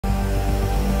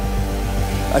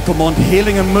I command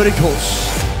healing and miracles,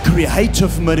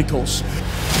 creative miracles.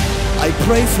 I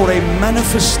pray for a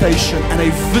manifestation and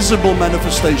a visible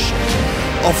manifestation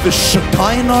of the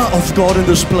Shekinah of God in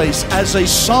this place as a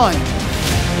sign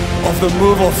of the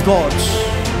move of God.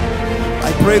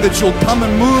 I pray that you'll come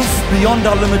and move beyond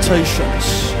our limitations.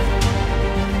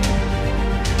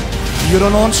 You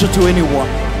don't answer to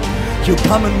anyone. You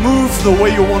come and move the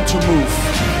way you want to move.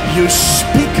 You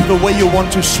speak the way you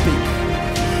want to speak.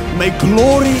 May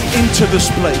glory into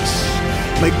this place.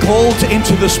 May gold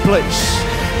into this place.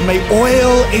 May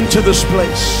oil into this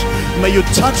place. May you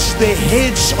touch the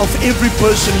heads of every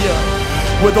person here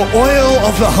with the oil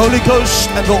of the Holy Ghost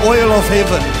and the oil of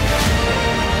heaven.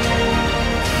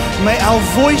 May our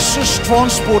voices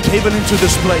transport heaven into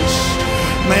this place.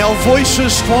 May our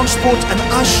voices transport and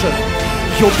usher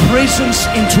your presence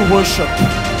into worship.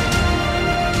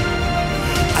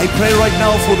 I pray right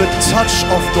now for the touch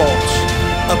of God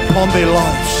upon their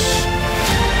lives.